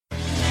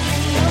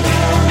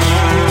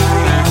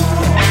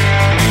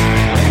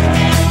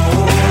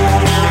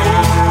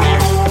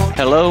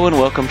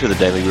welcome to the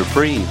Daily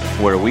Reprieve,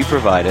 where we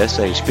provide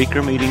SA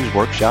speaker meetings,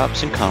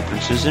 workshops, and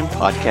conferences in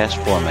podcast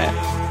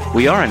format.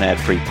 We are an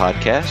ad-free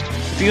podcast.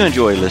 If you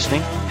enjoy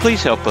listening,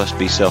 please help us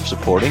be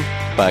self-supporting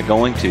by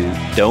going to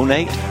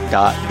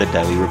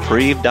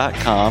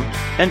donate.thedailyreprieve.com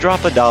and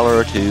drop $1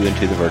 or $2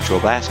 into the virtual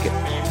basket.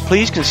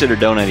 Please consider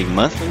donating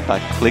monthly by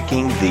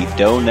clicking the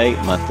Donate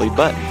Monthly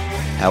button.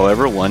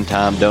 However,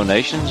 one-time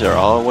donations are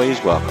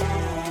always welcome.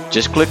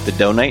 Just click the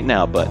Donate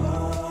Now button.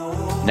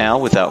 Now,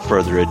 without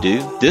further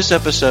ado, this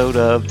episode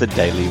of the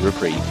Daily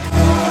Reprieve.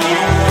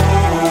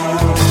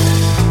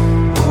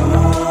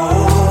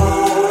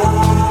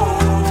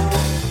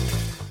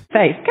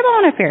 Faith, come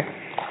on up here.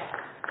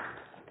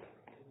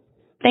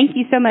 Thank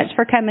you so much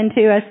for coming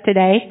to us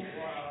today.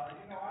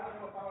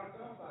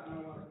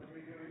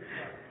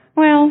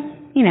 Well,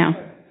 you know.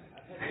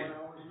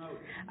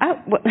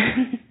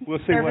 We'll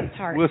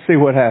see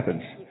what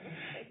happens.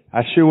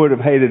 I sure would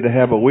have hated to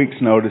have a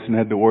week's notice and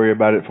had to worry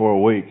about it for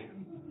a week.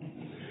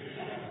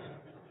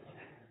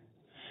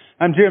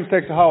 I'm Jim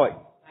Sexaholic.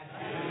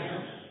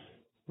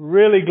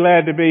 Really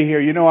glad to be here.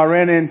 You know, I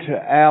ran into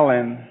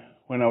Alan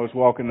when I was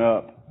walking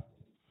up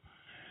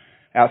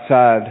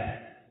outside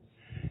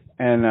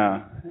and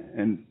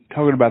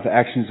talking about the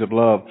actions of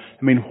love.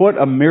 I mean, what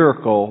a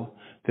miracle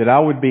that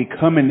I would be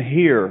coming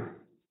here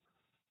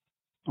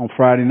on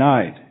Friday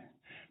night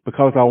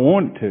because I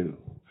wanted to.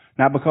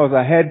 Not because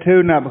I had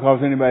to, not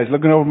because anybody's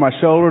looking over my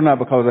shoulder, not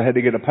because I had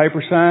to get a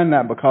paper signed,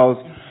 not because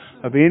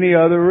of any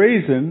other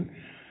reason.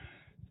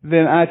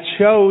 Then I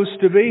chose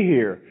to be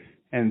here.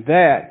 And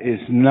that is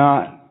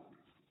not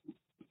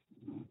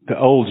the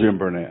old Jim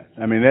Burnett.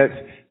 I mean,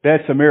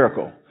 that's a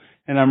miracle.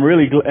 And I'm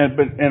really glad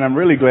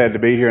to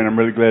be here, and I'm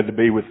really glad to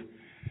be with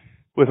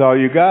all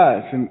you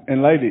guys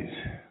and ladies.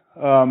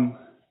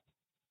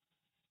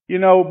 You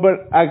know,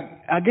 but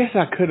I guess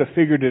I could have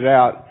figured it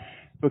out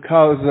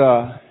because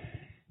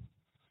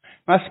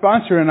my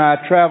sponsor and I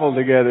travel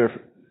together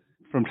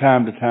from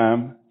time to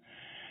time.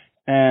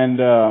 And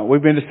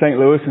we've been to St.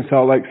 Louis and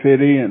Salt Lake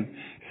City and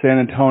San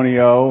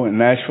Antonio and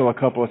Nashville a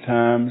couple of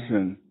times.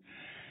 And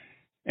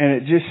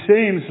it just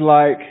seems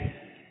like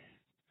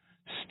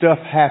stuff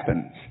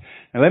happens.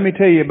 And let me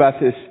tell you about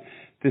this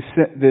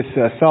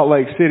Salt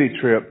Lake City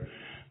trip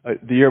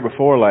the year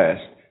before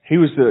last. He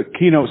was the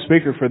keynote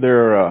speaker for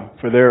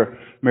their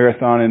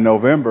marathon in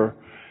November.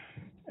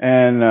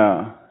 And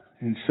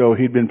so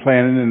he'd been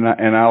planning,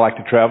 and I like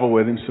to travel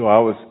with him. So I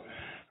was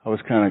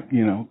kind of,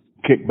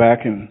 kicked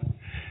back and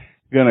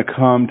gonna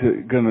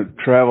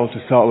travel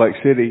to Salt Lake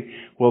City.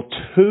 Well,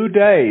 2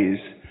 days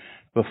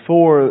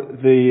before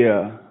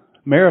the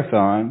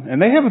marathon,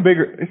 and they have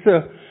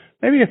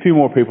maybe a few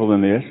more people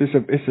than this.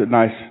 It's a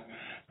nice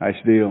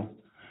deal.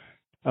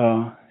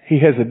 He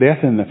has a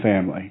death in the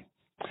family.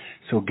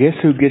 So guess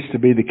who gets to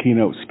be the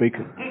keynote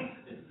speaker?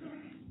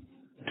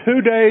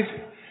 2 days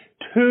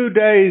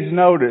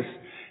notice,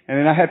 and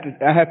then I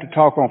have to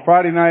talk on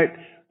Friday night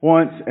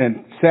once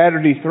and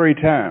Saturday 3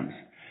 times.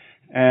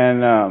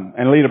 And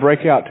lead a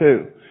breakout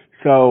too.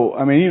 So,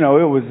 I mean, it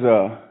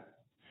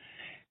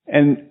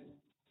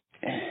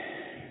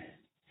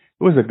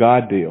was a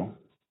God deal.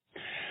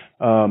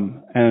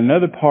 And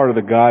another part of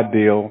the God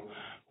deal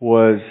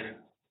was,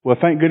 well,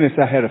 thank goodness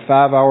I had a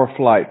 5-hour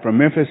flight from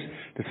Memphis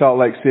to Salt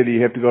Lake City.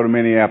 You have to go to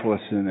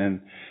Minneapolis and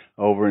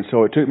over. And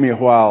so it took me a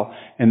while.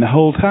 And the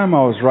whole time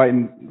I was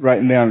writing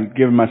down,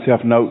 giving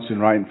myself notes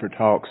and writing for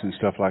talks and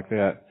stuff like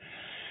that.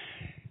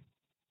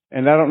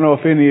 And I don't know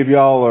if any of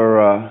y'all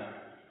are,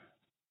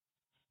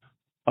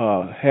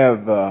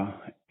 have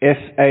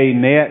SA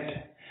Net,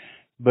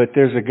 but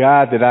there's a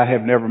guy that I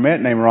have never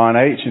met named Ron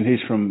H, and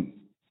he's from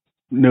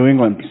New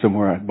England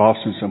somewhere,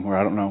 Boston somewhere,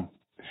 I don't know.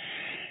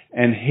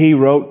 And he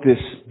wrote this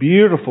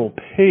beautiful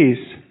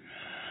piece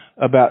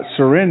about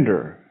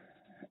surrender,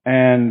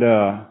 and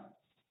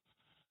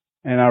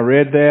I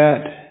read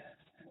that,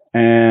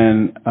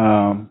 and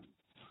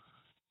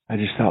I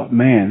just thought,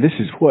 man, this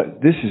is what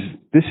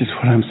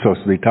I'm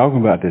supposed to be talking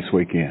about this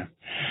weekend,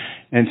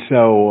 and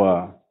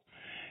so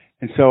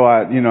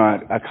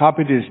I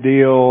copied his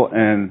deal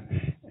and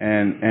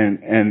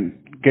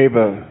gave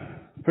a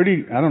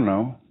pretty,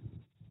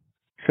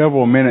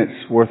 several minutes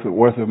worth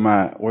of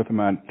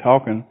my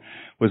talking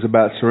was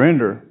about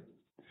surrender.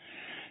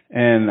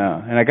 And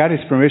I got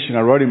his permission.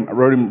 I wrote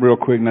him real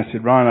quick, and I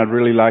said, Ron, I'd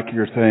really like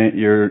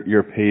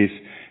your piece.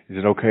 Is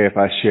it okay if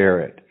I share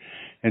it?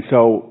 And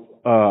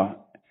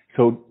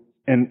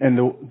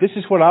this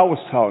is what I was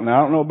taught. Now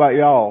I don't know about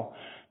y'all,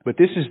 but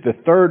this is the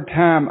third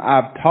time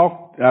I'm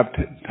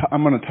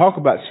going to talk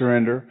about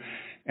surrender,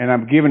 and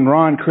I'm giving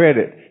Ron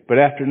credit. But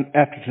after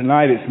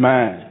tonight, it's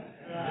mine.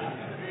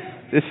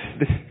 This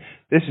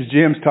is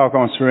Jim's talk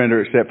on surrender,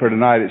 except for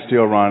tonight, it's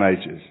still Ron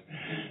H's.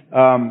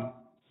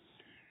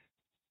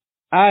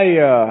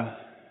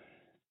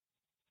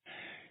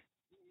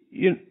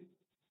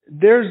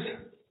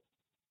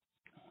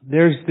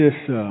 There's this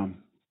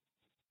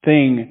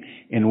thing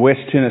in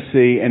West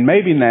Tennessee and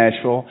maybe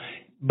Nashville,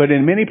 but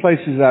in many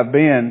places I've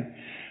been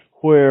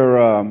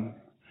where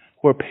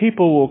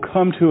people will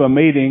come to a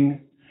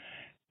meeting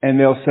and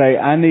they'll say,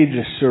 I need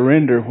to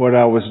surrender what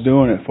I was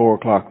doing at 4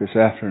 o'clock this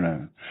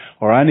afternoon.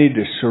 Or I need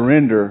to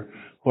surrender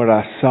what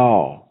I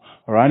saw.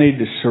 Or I need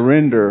to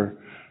surrender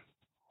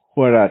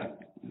what I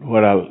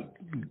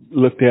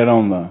looked at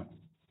on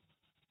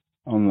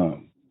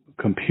the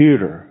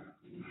computer.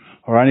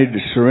 Or I need to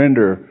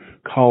surrender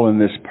calling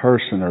this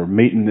person or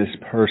meeting this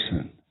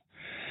person.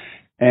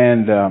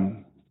 And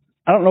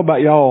I don't know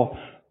about y'all,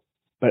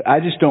 but I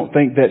just don't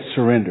think that's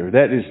surrender.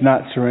 That is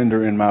not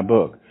surrender in my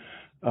book.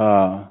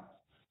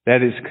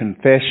 That is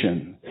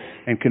confession.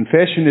 And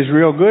confession is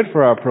real good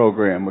for our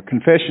program. But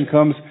confession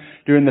comes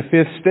during the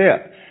 5th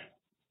step.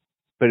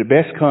 But it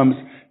best comes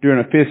during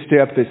a 5th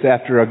step that's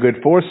after a good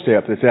 4th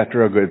step, that's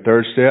after a good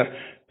 3rd step,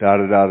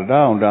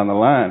 on down the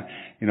line.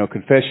 You know,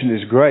 confession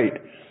is great.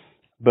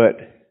 But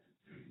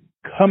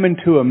coming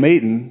to a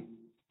meeting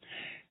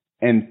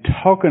and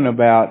talking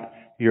about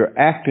your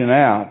acting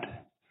out,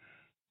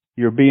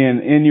 you're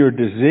being in your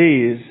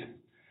disease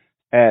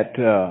at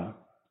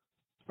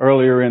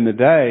earlier in the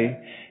day,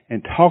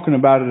 and talking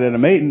about it at a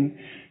meeting,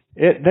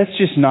 that's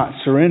just not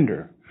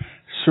surrender.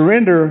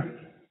 Surrender,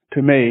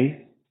 to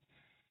me,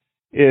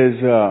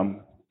 is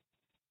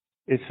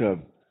it's a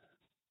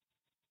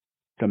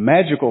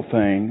magical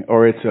thing,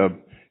 or it's a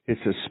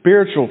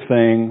spiritual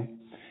thing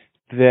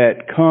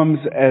that comes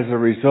as a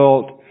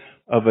result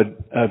of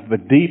a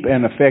deep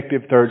and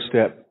effective third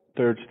step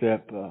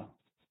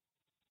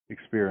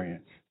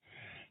experience.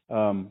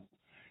 You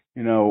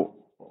know,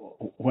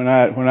 when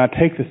I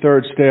take the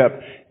 3rd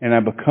step and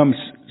I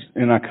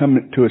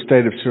come to a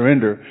state of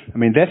surrender, I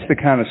mean, that's the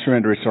kind of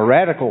surrender. It's a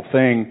radical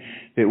thing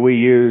that we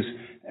use,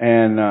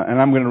 and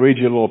I'm going to read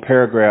you a little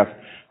paragraph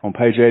on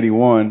page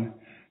 81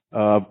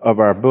 of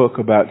our book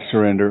about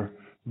surrender.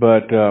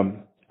 But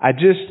I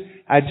just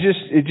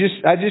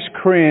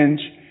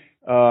cringe,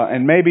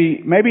 and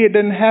maybe it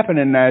didn't happen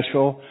in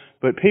Nashville,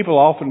 but people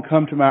often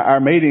come to our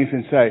meetings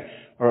and say,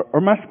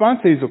 or my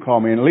sponsees will call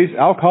me, and at least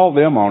I'll call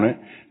them on it.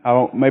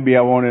 Maybe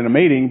I won't in a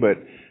meeting, but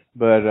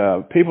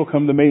people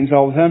come to meetings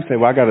all the time and say,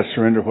 well, I got to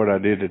surrender what I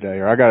did today,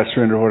 or I got to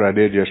surrender what I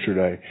did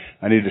yesterday.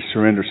 I need to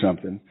surrender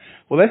something.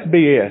 Well, that's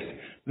BS.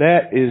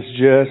 That's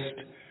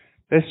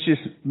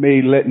just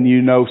me letting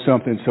you know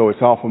something so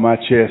it's off of my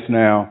chest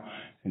now,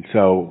 and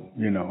so,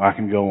 you know, I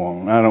can go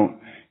on. I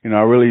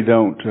really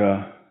don't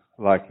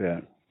like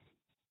that.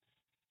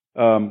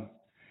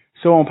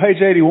 So on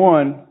page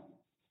 81,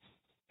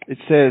 it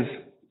says,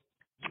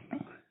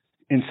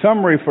 in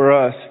summary for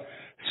us,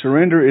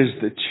 surrender is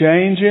the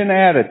change in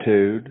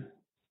attitude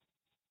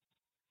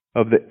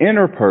of the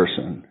inner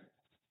person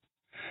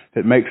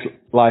that makes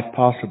life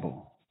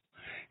possible.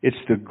 It's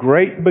the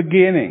great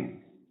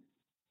beginning.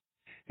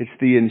 It's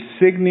the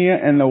insignia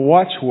and the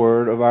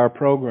watchword of our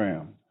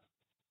program.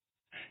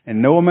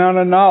 And no amount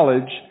of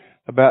knowledge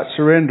about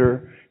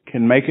surrender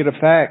can make it a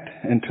fact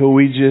until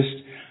we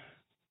just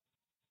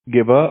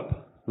give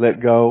up,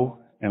 let go,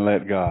 and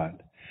let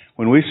God.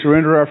 When we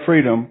surrender our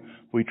freedom,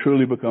 we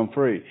truly become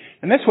free.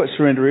 And that's what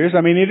surrender is.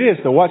 I mean, it is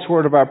the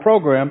watchword of our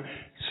program.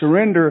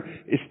 Surrender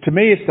is, to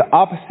me, it's the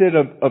opposite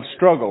of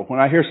struggle.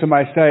 When I hear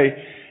somebody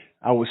say,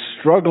 I was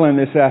struggling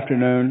this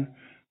afternoon,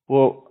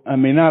 well, I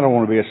mean, I don't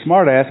want to be a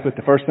smart ass, but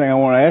the first thing I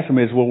want to ask them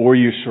is, well, were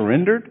you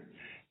surrendered?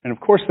 And of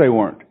course they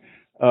weren't.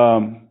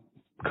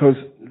 Because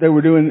they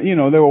were doing, you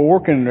know, they were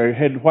working, they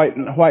had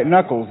white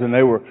knuckles, and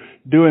they were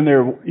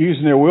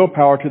using their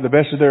willpower to the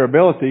best of their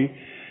ability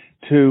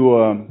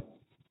to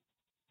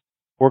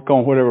work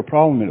on whatever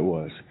problem it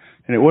was.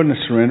 And it wasn't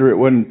a surrender. It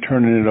wasn't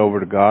turning it over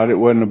to God. It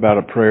wasn't about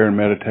a prayer and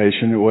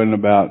meditation. It wasn't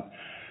about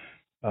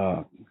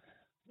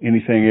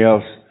anything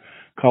else,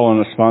 calling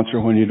a sponsor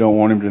when you don't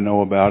want him to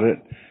know about it.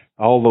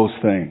 All those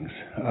things.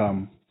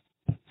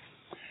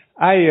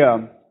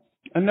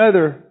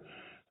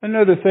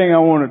 Another thing I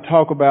want to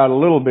talk about a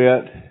little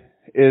bit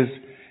is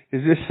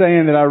this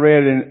saying that I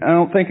read, and I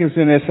don't think it's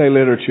in essay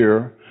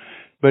literature,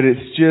 but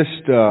it's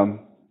just a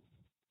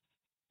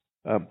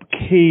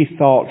key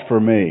thought for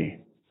me.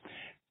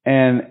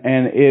 And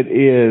it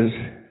is,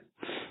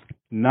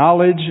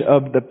 knowledge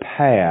of the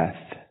path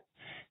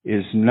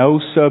is no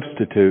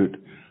substitute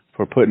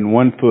for putting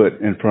one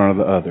foot in front of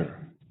the other.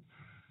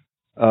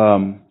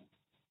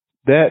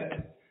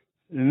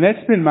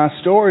 That's been my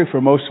story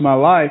for most of my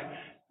life.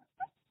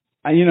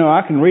 I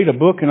can read a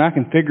book and I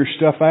can figure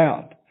stuff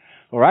out.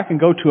 Or I can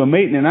go to a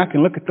meeting and I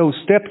can look at those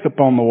steps up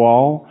on the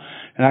wall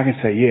and I can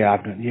say, yeah,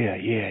 I've done, yeah,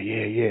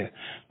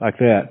 like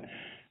that.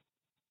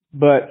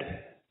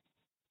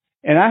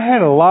 And I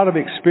had a lot of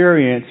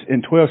experience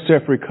in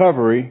 12-step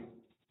recovery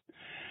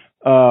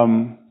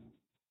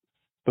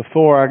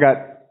before I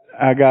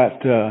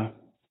got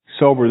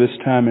sober this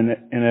time in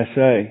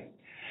SA.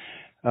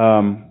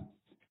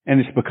 And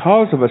it's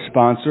because of a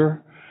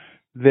sponsor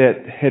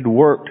that had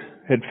worked,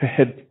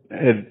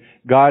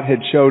 God had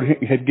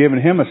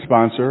given him a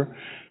sponsor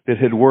that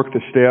had worked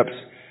the steps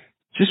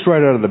just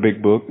right out of the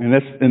big book. And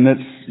that's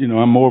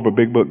I'm more of a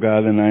big book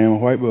guy than I am a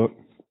white book.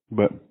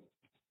 But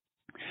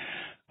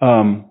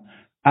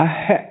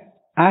I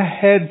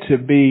had to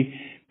be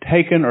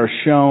taken or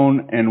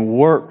shown and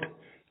worked.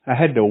 I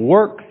had to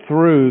work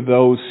through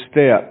those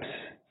steps,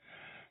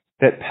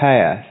 that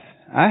path.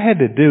 I had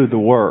to do the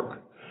work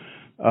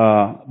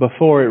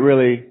before it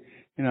really,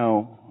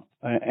 and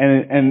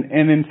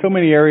in so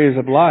many areas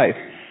of life.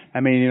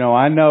 I mean,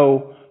 I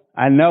know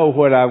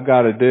what I've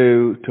got to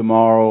do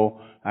tomorrow.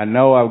 I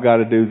know I've got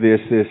to do this,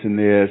 and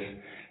this,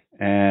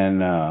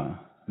 and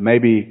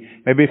maybe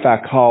if I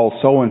call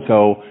so and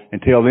so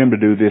and tell them to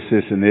do this,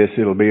 and this,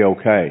 it'll be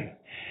okay.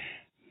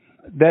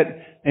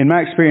 That, in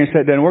my experience,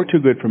 that doesn't work too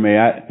good for me.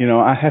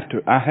 I have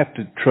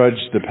to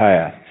trudge the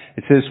path.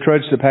 It says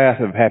trudge the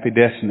path of happy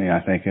destiny, I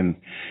think, in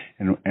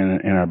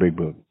our big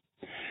book.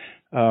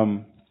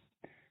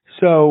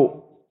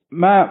 So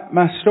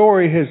my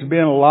story has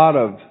been a lot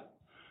of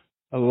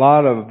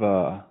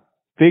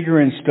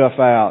figuring stuff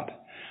out.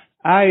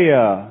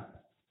 I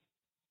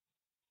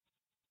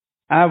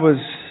was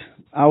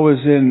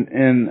in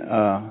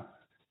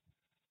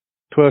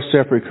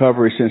 12-step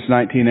recovery since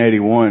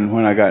 1981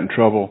 when I got in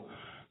trouble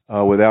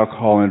with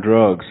alcohol and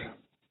drugs.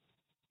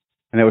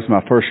 And that was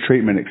my first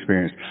treatment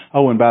experience.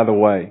 Oh, and by the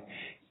way,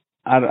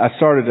 I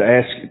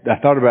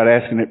thought about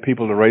asking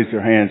people to raise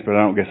their hands, but I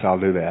don't guess I'll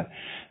do that.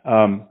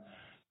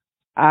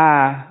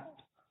 I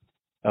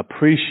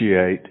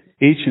appreciate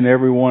each and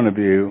every one of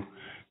you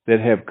that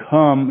have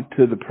come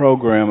to the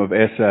program of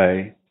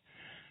SA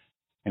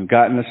and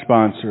gotten a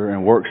sponsor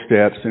and worked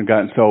steps and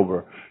gotten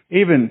sober.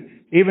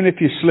 Even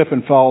if you slip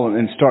and fall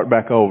and start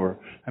back over.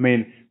 I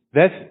mean,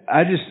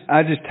 I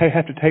just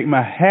have to take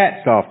my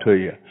hats off to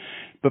you.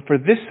 But for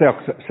this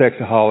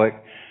sexaholic,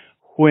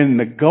 when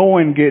the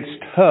going gets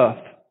tough,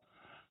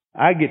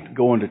 I get to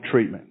go into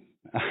treatment.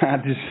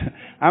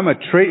 I'm a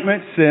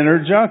treatment center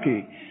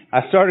junkie.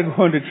 I started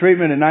going to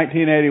treatment in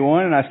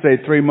 1981, and I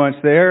stayed 3 months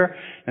there,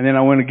 and then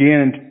I went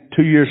again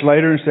 2 years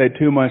later and stayed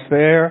 2 months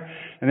there,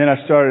 and then I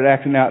started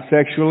acting out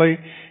sexually,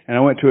 and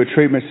I went to a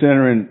treatment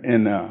center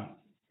in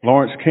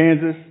Lawrence,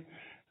 Kansas,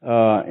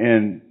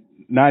 in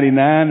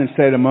 99 and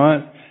stayed a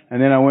month,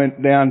 and then I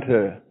went down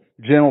to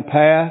Gentle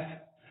Path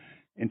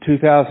in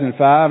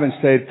 2005 and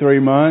stayed 3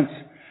 months,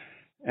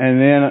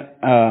 and then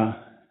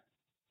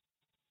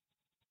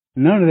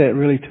none of that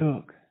really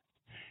took.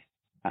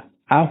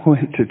 I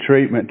went to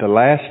treatment the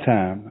last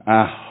time.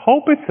 I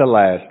hope it's the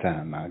last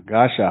time. My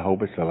gosh, I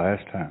hope it's the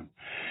last time.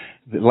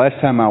 The last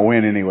time I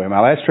went anyway.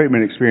 My last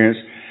treatment experience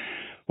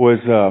was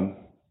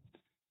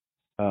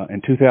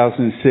in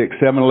 2006.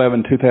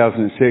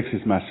 7/11/2006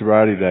 is my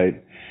sobriety date.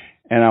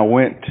 And I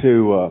went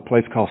to a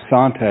place called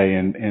Sante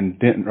in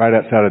Denton, right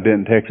outside of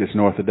Denton, Texas,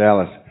 north of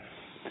Dallas.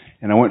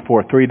 And I went for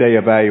a 3-day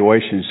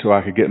evaluation so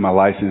I could get my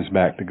license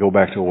back to go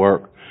back to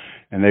work.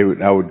 And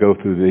I would go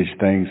through these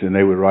things, and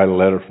they would write a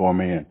letter for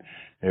me, and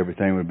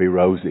everything would be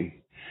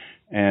rosy.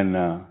 And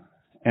I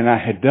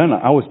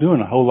was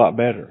doing a whole lot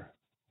better.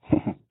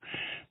 I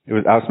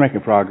was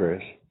making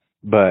progress.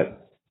 But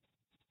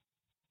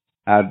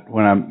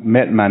when I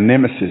met my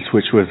nemesis,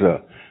 which was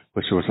a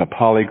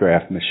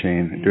polygraph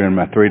machine during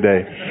my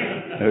 3-day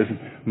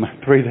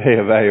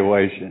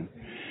evaluation.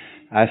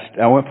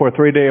 I went for a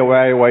 3-day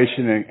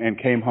evaluation and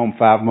came home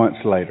 5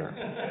 months later.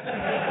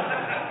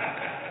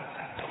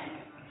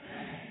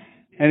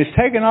 And it's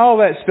taken all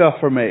that stuff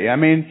for me. I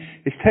mean,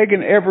 it's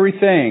taken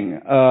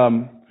everything.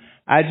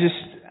 I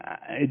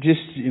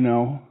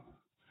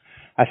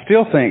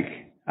still think,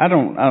 I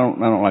don't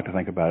like to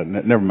think about it.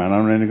 Never mind.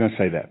 I'm not even going to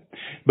say that.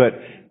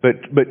 But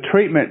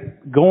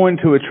treatment, going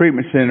to a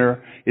treatment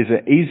center is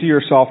an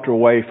easier, softer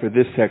way for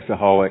this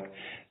sexaholic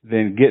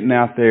than getting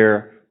out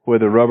there where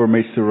the rubber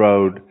meets the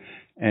road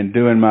and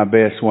doing my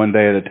best one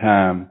day at a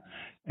time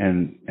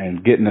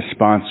and getting a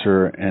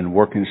sponsor and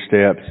working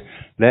steps.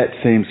 That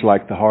seems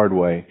like the hard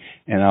way.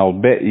 And I'll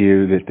bet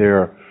you that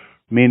there are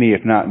many,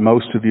 if not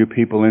most of you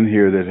people in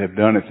here that have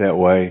done it that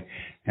way,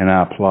 and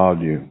I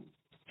applaud you.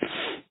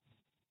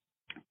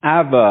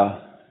 I'll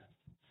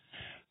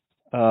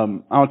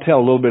tell a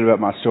little bit about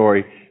my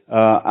story.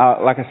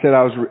 Like I said,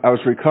 I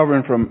was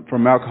recovering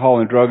from alcohol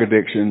and drug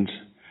addictions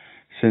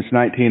since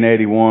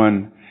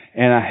 1981,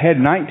 and I had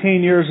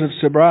 19 years of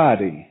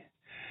sobriety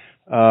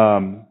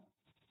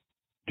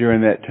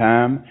during that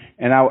time,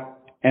 and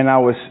I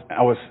was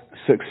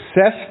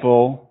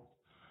successful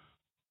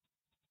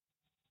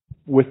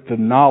with the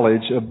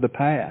knowledge of the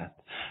path.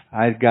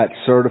 I got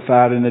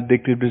certified in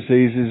addictive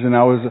diseases, and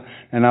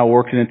I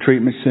worked in a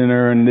treatment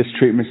center and this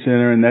treatment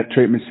center and that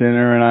treatment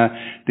center, and I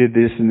did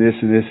this and this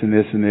and this and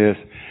this and this,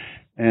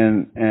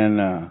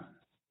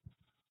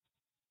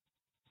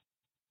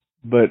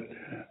 but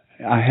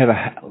I had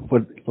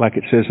like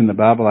it says in the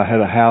Bible, I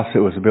had a house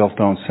that was built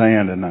on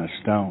sand and not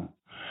stone.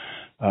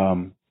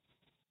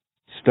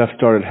 Stuff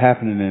started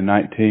happening in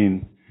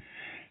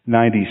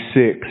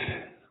 1996,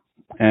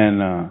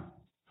 and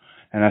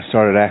I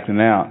started acting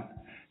out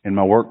in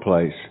my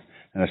workplace,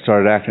 and I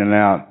started acting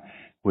out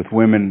with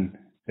women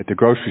at the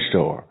grocery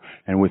store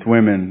and with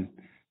women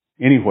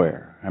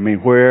anywhere. I mean,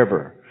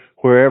 wherever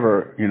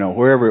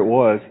it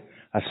was,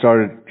 I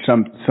started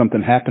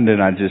something happened,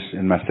 and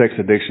in my sex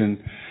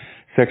addiction,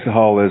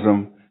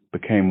 sexaholism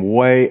became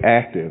way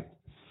active,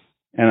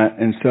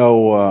 and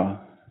so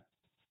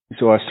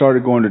So I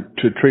started going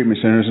to treatment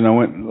centers, and I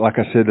went, like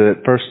I said, the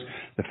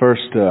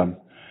first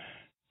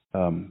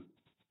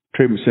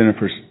treatment center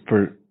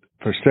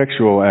for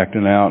sexual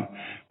acting out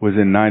was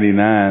in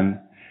 '99,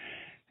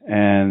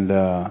 and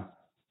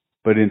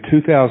but in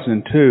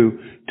 2002,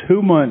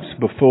 2 months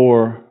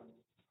before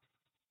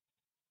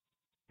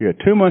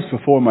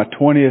my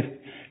 20th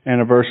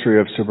anniversary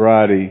of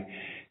sobriety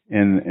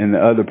in the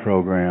other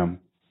program,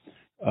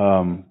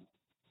 the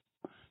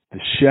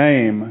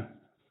shame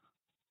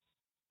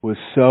was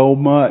so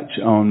much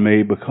on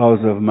me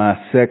because of my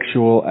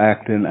sexual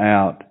acting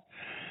out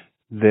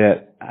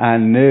that I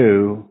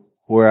knew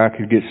where I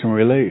could get some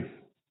relief.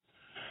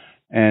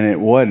 And it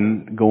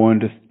wasn't going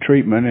to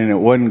treatment, and it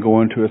wasn't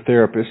going to a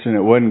therapist, and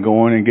it wasn't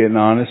going and getting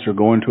honest or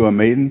going to a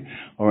meeting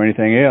or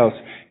anything else.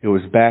 It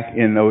was back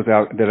in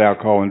that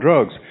alcohol and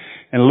drugs.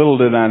 And little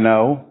did I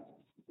know,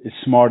 as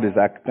smart as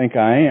I think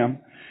I am,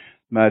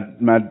 my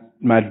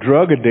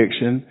drug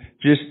addiction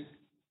just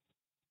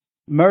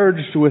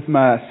merged with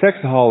my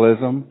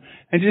sexaholism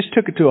and just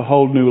took it to a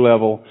whole new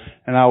level,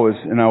 and I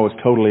was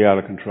totally out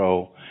of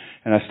control.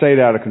 And I stayed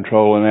out of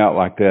control and out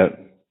like that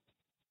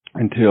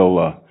until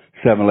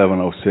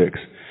 7/11/06,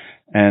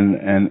 and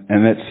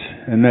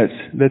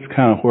that's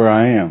kind of where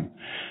I am.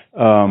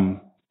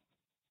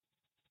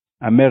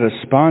 I met a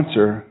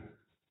sponsor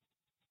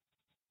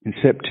in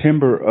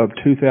September of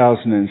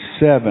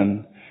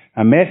 2007.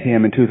 I met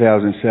him in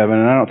 2007,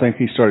 and I don't think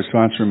he started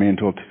sponsoring me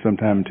until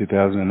sometime in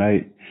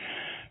 2008.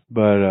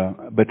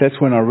 But that's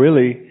when I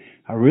really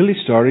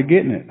started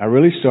getting it. I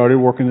really started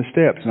working the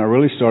steps, and I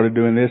really started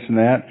doing this and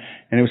that.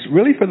 And it was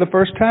really for the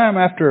first time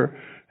after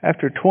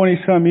 20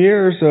 some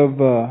years of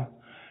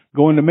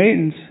going to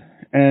meetings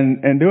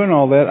and doing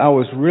all that, I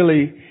was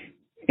really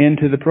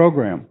into the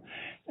program.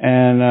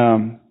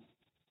 And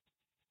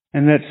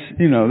that's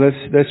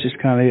just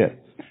kind of it.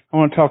 I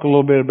want to talk a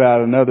little bit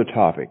about another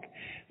topic.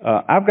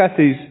 I've got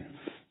these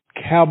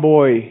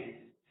cowboy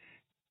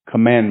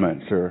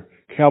commandments or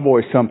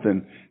cowboy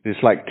something.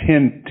 It's like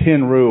 10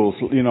 rules,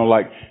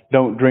 like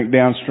don't drink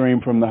downstream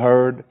from the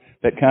herd,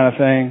 that kind of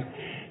thing.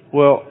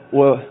 Well,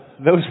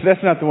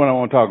 that's not the one I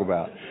want to talk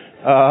about.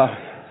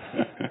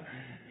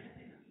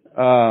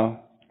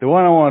 The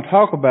one I want to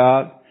talk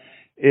about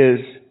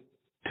is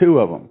two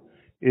of them.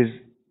 Is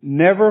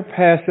never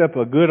pass up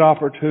a good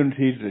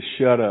opportunity to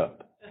shut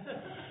up.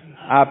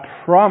 I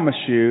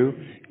promise you,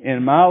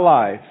 in my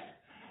life,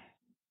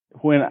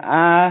 when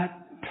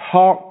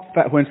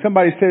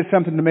somebody says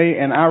something to me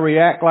and I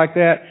react like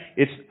that,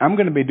 I'm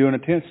going to be doing a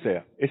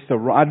 10-step.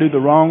 I do the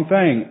wrong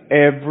thing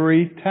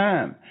every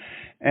time,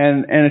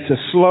 and it's a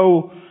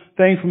slow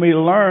thing for me to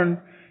learn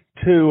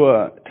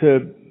to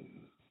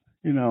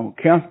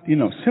count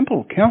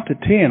to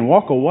 10,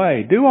 walk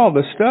away, do all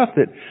the stuff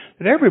that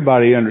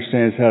everybody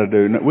understands how to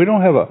do. We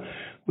don't have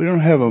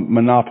a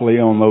monopoly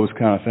on those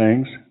kind of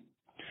things.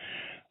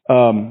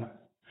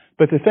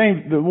 But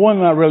the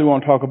one I really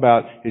want to talk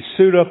about is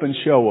suit up and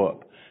show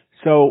up.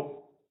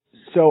 So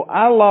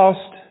I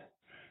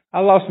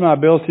lost my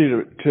ability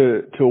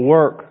to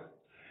work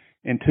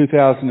in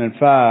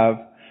 2005,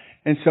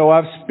 and so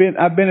I've been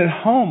at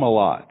home a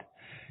lot.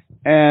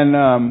 And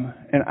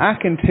I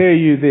can tell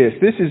you this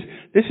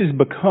has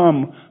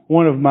become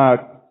one of my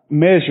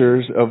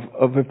measures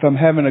of if I'm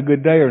having a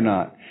good day or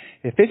not.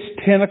 If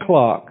it's 10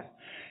 o'clock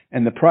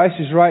and The Price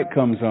is Right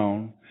comes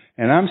on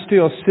and I'm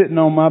still sitting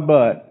on my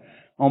butt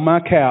on my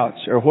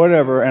couch or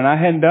whatever and I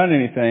hadn't done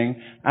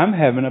anything, I'm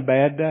having a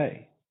bad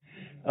day.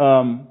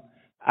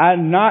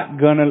 I'm not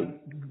gonna,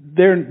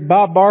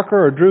 Bob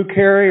Barker or Drew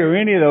Carey or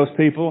any of those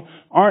people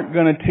aren't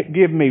gonna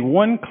give me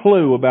one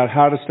clue about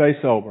how to stay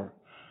sober.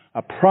 I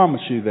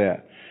promise you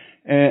that.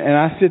 And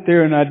I sit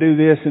there and I do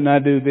this and I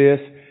do this,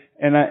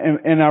 and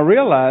I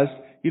realize,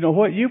 you know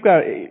what, you've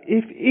got,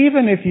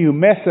 even if you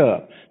mess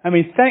up,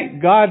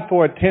 thank God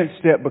for a 10th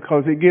step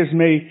because it gives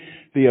me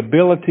the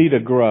ability to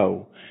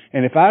grow.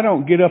 And if I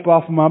don't get up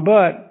off of my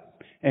butt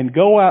and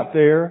go out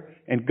there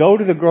and go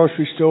to the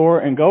grocery store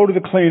and go to the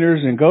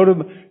cleaners and go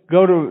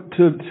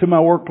to my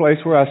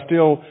workplace where I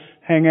still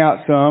hang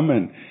out some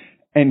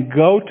and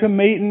go to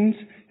meetings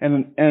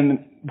and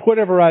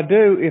whatever I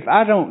do, if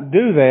I don't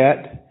do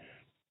that,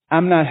 I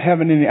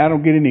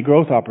don't get any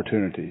growth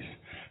opportunities.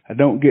 I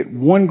don't get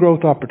one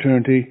growth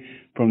opportunity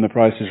from The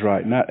Price is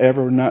Right. Not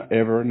ever, not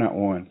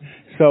one.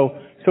 So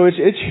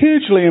it's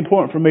hugely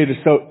important for me to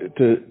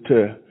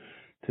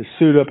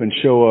suit up and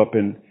show up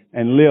and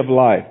live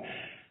life.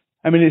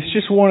 It's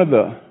just one of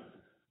the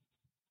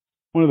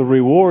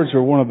rewards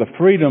or one of the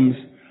freedoms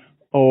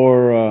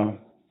or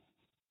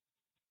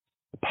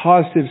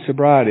positive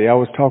sobriety. I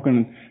was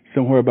talking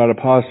somewhere about a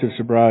positive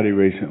sobriety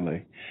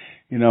recently.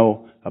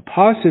 A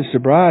positive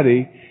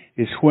sobriety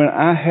is when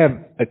I have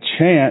a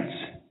chance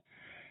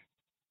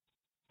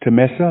to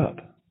mess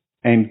up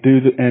and do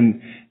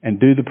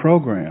the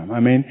program.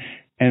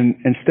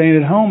 And staying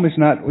at home is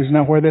not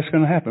where that's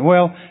going to happen.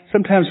 Well,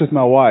 sometimes with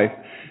my wife,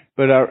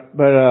 but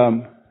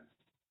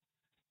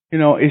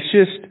it's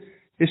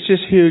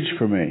just huge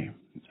for me.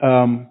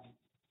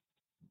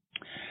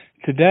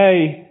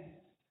 Today,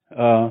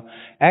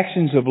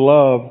 Actions of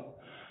love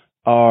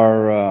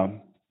are,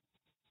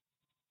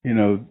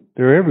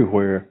 they're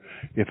everywhere.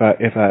 If I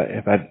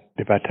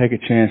take a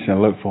chance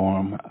and look for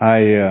them,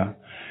 I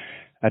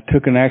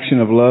took an action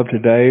of love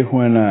today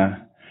when I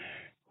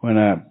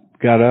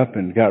got up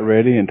and got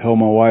ready and told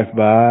my wife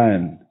bye,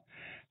 and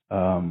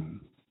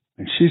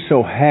she's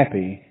so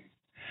happy.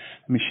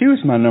 I mean, she was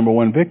my number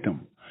one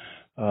victim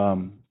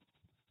 12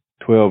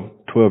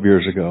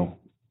 years ago.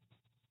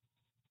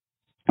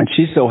 And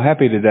she's so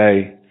happy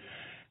today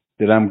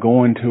that I'm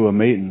going to a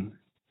meeting,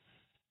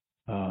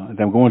 that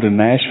I'm going to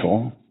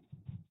Nashville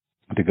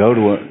to go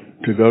to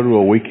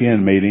a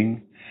weekend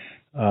meeting.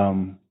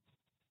 And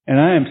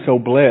I am so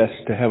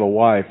blessed to have a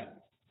wife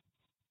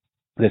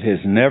that has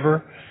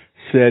never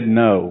said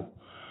no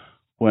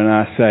when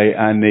I say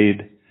I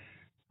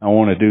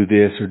want to do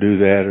this or do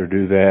that or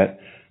do that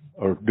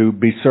or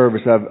be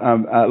service.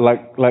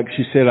 Like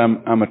she said,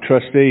 I'm a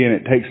trustee, and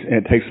it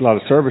takes a lot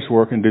of service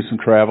work and do some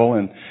travel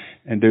and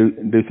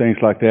do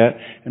things like that.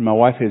 And my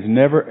wife has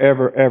never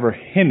ever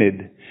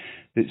hinted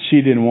that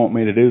she didn't want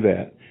me to do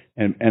that.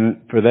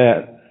 And for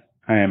that,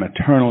 I am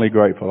eternally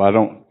grateful. I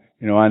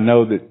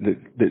know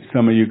that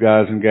some of you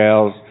guys and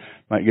gals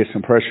might get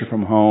some pressure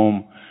from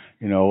home.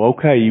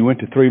 Okay, you went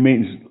to 3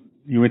 meetings.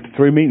 You went to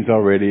 3 meetings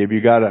already. Have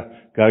you gotta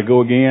go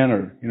again?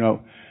 Or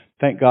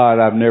thank God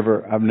I've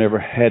never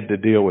had to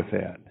deal with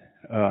that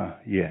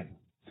yet.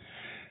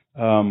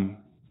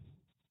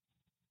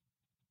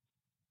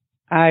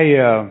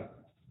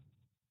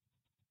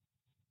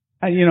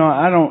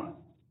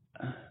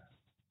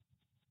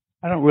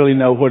 I don't really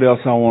know what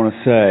else I want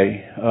to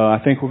say. I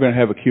think we're going to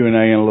have a Q&A in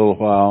a little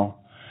while.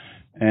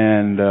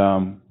 And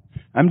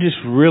I'm just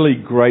really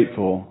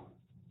grateful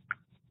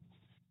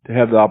to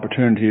have the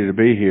opportunity to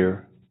be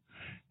here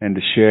and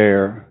to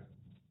share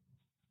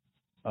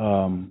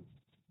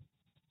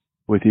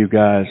with you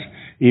guys.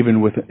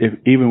 Even with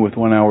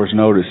 1 hour's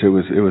notice, it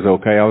was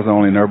okay. I was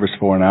only nervous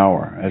for an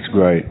hour. That's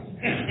great.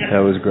 That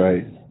was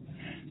great,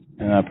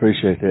 and I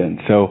appreciate that. And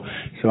so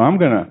I'm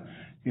gonna,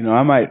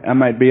 I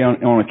might be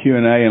on a Q&A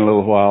in a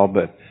little while,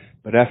 but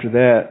after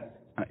that,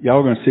 y'all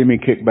are gonna see me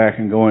kick back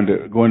and going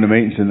to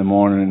meetings in the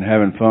morning and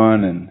having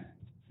fun.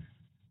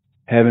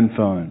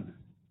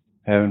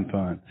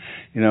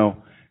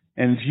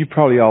 And you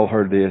probably all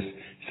heard this.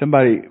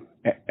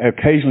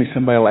 Occasionally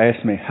somebody will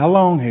ask me, how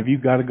long have you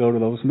got to go to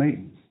those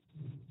meetings?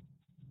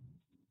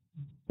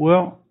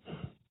 Well,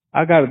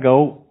 I got to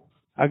go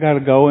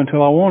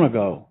until I want to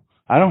go.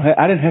 I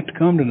didn't have to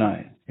come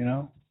tonight,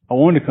 I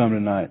wanted to come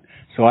tonight,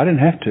 so I didn't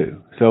have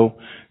to. So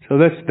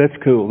that's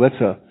cool.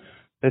 That's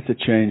a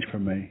change for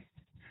me.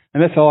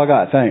 And that's all I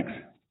got. Thanks.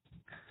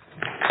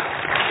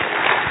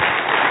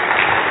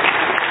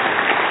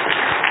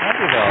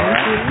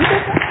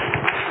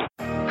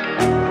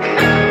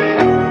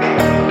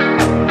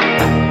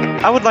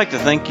 I would like to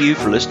thank you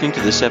for listening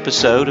to this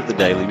episode of the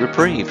Daily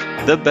Reprieve,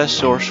 the best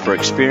source for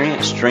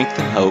experience, strength,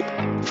 and hope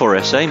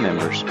for SA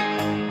members.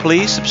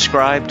 Please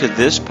subscribe to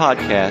this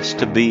podcast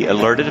to be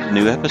alerted of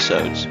new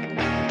episodes.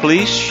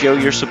 Please show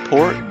your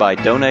support by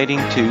donating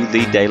to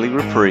the Daily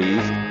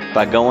Reprieve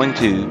by going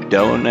to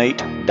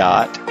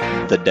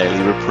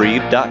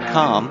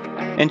donate.thedailyreprieve.com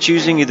and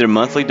choosing either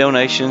monthly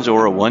donations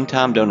or a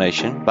one-time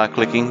donation by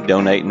clicking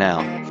Donate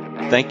Now.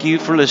 Thank you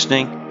for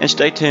listening, and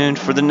stay tuned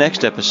for the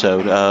next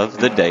episode of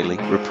The Daily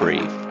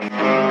Reprieve.